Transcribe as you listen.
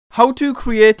How to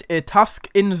create a task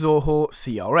in Zoho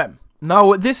CRM.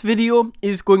 Now this video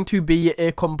is going to be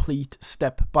a complete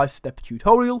step-by-step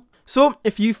tutorial. So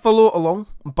if you follow along,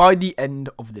 by the end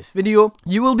of this video,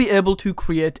 you will be able to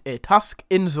create a task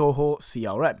in Zoho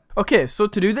CRM. Okay, so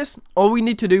to do this, all we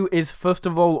need to do is first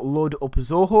of all load up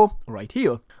Zoho right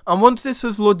here. And once this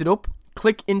has loaded up,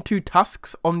 click into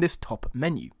tasks on this top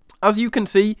menu. As you can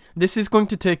see, this is going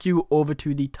to take you over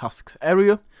to the tasks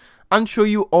area and show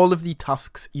you all of the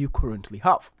tasks you currently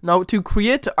have. Now to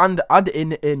create and add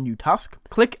in a new task,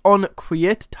 click on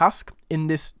create task in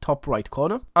this top right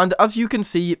corner, and as you can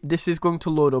see, this is going to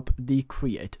load up the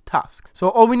create task. So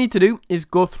all we need to do is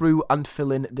go through and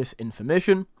fill in this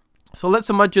information. So let's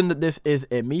imagine that this is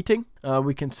a meeting.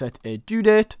 We can set a due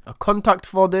date, a contact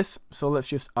for this. So let's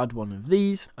just add one of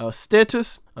these.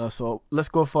 Status. So let's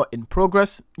go for in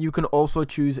progress. You can also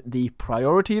choose the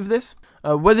priority of this.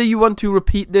 Whether you want to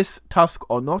repeat this task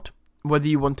or not. Whether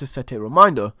you want to set a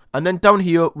reminder. And then down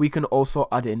here, we can also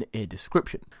add in a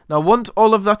description. Now, once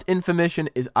all of that information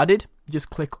is added, just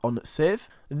click on save.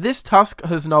 This task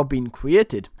has now been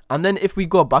created. And then if we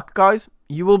go back, guys,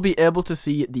 you will be able to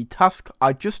see the task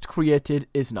I just created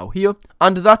is now here.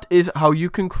 And that is how you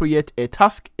can create a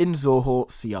task in Zoho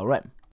CRM.